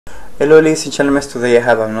Hello ladies and gentlemen, today I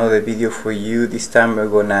have another video for you. This time we're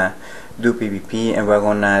gonna do PvP and we're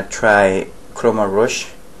gonna try Chroma Rush.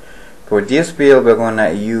 For this build we're gonna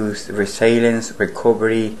use resilience,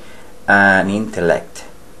 recovery and intellect,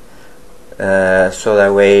 so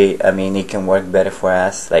that way it can work better for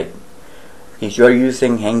us. Like if you're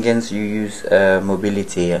using handguns, you use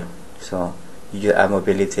mobility, so you add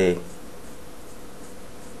mobility.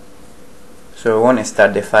 So we want to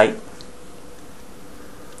start the fight.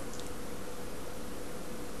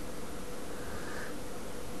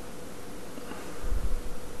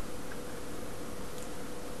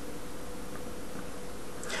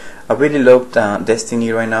 I really love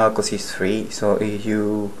Destiny right now because it's free. So if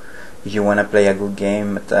you wanna play a good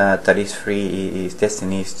game that is free,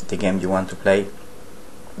 Destiny is the game you want to play.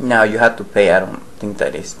 Now you have to pay. I don't think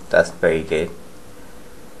that's very good.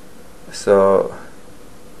 So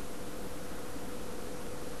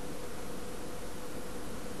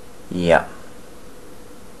yeah.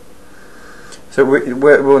 So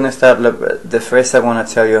we're gonna start. The first I wanna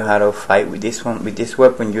tell you how to fight with this one. With this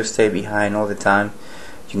weapon, you stay behind all the time.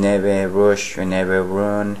 You never rush, you never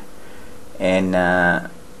run, and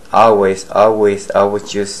always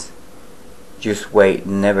just wait,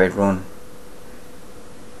 never run.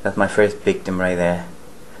 That's my first victim right there.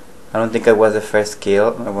 I don't think I was the first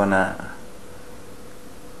kill.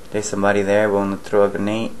 There's somebody there. We're gonna throw a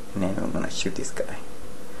grenade, and then I'm gonna shoot this guy.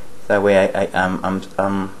 That way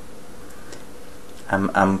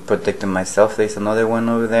I'm protecting myself. There's another one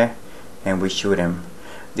over there, and we shoot him.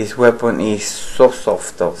 This weapon is so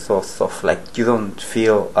soft though, so soft, like you don't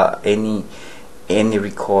feel any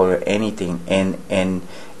recoil or anything, and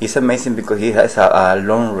it's amazing because he has a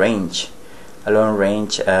long range.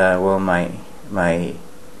 Well, my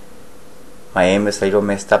aim is a little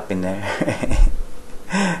messed up in there.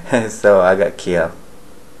 So I got killed,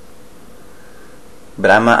 but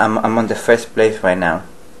I'm on the first place right now.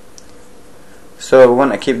 So we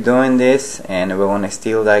want to keep doing this, and we want to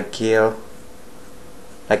steal that kill.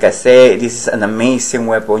 Like I say, this is an amazing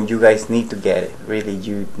weapon. You guys need to get it. Really,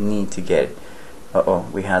 you need to get it.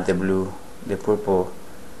 We have the blue, the purple.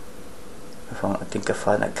 I think I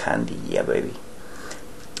found a candy. Yeah, baby.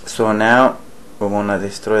 So now we wanna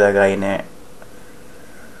destroy that guy in there,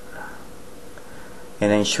 and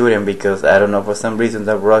then shoot him, because I don't know, for some reason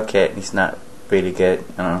the rocket is not really good.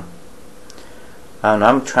 I don't know.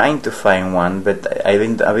 I'm trying to find one, but I've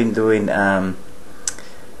been doing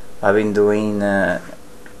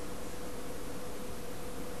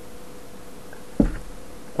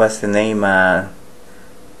what's the name,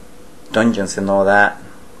 dungeons and all that,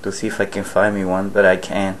 to see if I can find me one, but I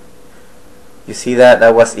can't. You see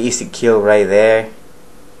that was easy kill right there.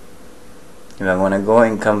 If I'm gonna go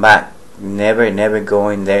and come back, never go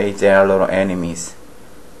in there if there are a lot of enemies.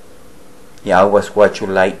 Yeah, always watch your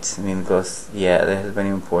lights, because yeah, that is very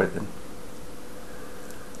important.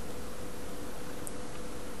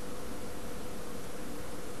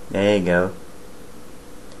 There you go.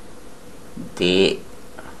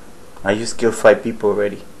 I just killed 5 people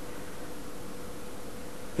already.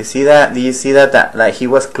 You see that? Do you see that like he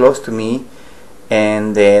was close to me,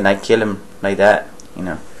 and then I killed him like that?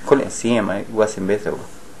 Couldn't see him. I was invisible.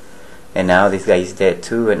 And now this guy is dead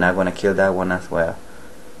too, and I'm gonna kill that one as well.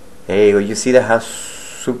 There you go. You see that how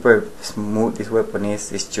super smooth this weapon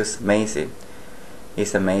is? It's just amazing.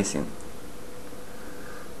 It's amazing.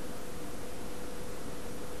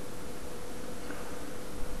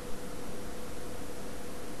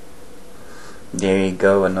 There you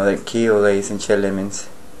go, another kill, ladies and gentlemen.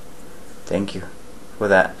 Thank you for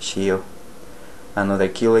that shield. Another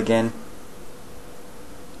kill again.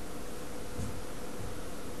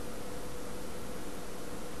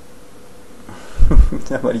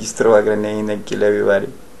 Somebody just throw a grenade and kill everybody.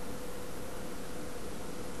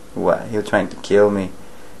 What? You're trying to kill me.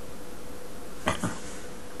 I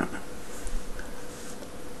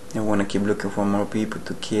wanna keep looking for more people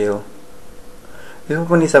to kill. This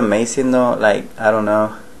weapon is amazing though, like, I don't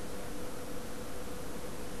know.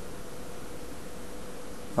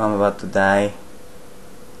 I'm about to die.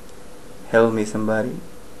 Help me, somebody.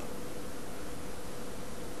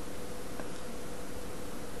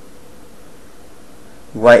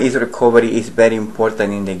 Why is recovery is very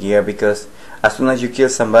important in the gear? Because as soon as you kill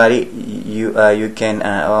somebody, you can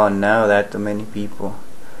oh no, there are too many people.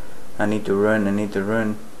 I need to run.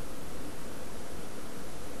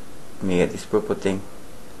 Let me get this purple thing.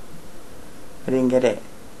 I didn't get it.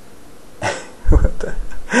 What the?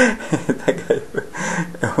 That guy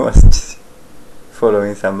was just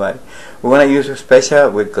following somebody. We wanna use a special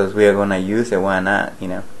because we are gonna use it. Why not?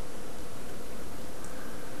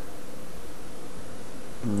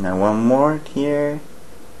 Now one more here.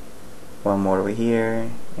 one more over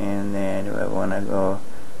here, and then I want to go.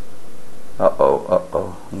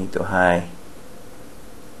 We need to hide.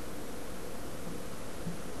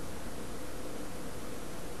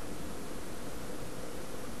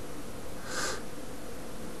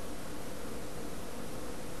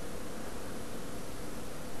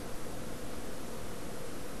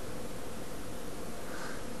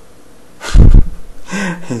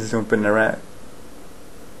 He's jumping around.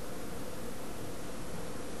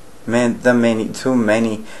 Man, too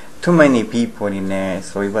many people in there,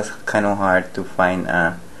 so it was kind of hard to find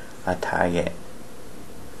a target.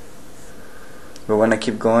 We wanna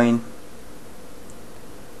keep going.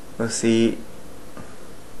 We'll see.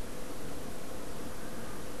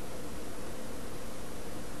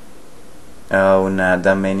 Oh, not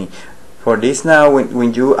that many. For this now,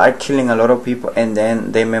 when you are killing a lot of people and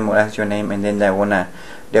then they memorize your name and then they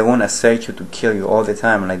wanna search you to kill you all the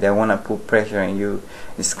time, like they wanna put pressure on you.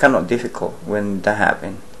 It's kind of difficult when that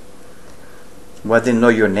happens. Once they know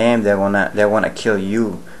your name, they wanna kill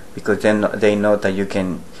you, because then they know that you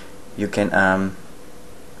can kill them.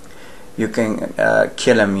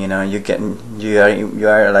 You know, you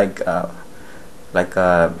are like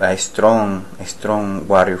a strong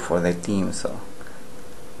warrior for the team. So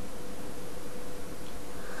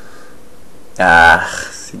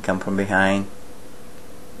he come from behind.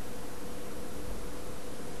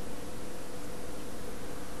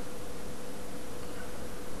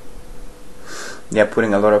 They're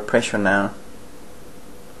putting a lot of pressure now.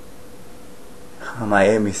 My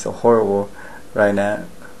aim is so horrible right now.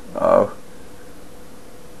 Oh,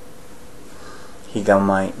 he got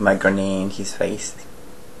my grenade in his face.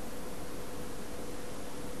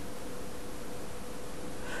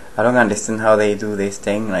 I don't understand how they do this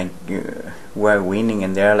thing. Like, we're winning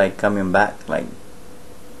and they're like coming back. Like,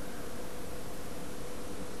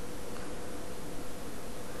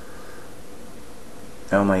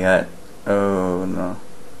 oh my god. Oh no.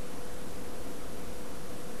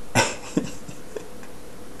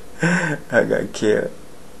 I got killed.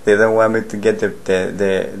 They don't want me to get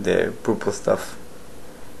the purple stuff.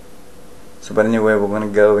 So, but anyway, we're gonna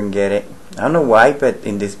go and get it. I don't know why, but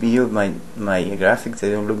in this video my graphics,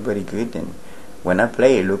 they don't look very good, and when I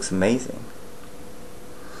play it looks amazing.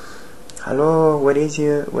 Hello, where is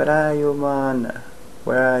you? Where are you, man?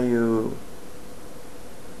 Where are you?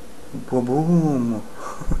 Boom boom.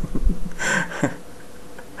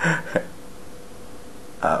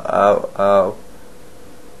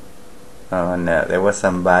 Oh no, there was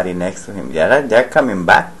somebody next to him. Yeah, they're coming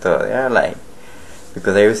back though. They're like,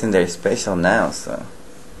 because they're using their special now, so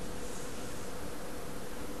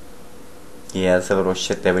yeah, there's a little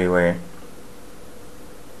shit everywhere.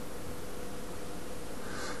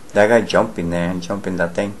 That guy jumping there and jumping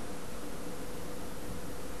that thing.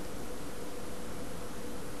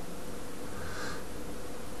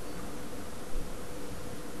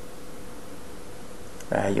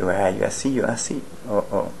 Where are you? Where are you? I see you. I see.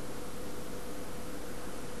 Oh.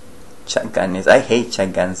 Shotguns. I hate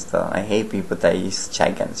shotguns though. I hate people that use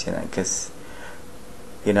shotguns, you know, because,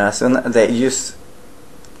 you know, as soon as they just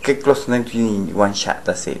get close to them, you need one shot.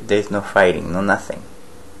 That's it. There's no fighting, no nothing.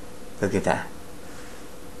 Look at that.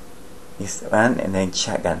 It's one and then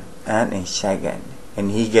shotgun, and shotgun,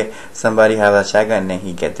 and somebody have a shotgun and then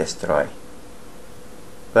he get destroyed.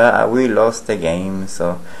 But we lost the game.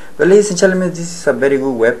 So, but ladies and gentlemen, this is a very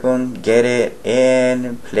good weapon. Get it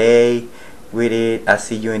and play with it. I'll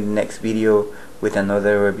see you in the next video with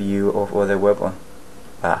another review of other weapon.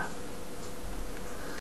 Bye.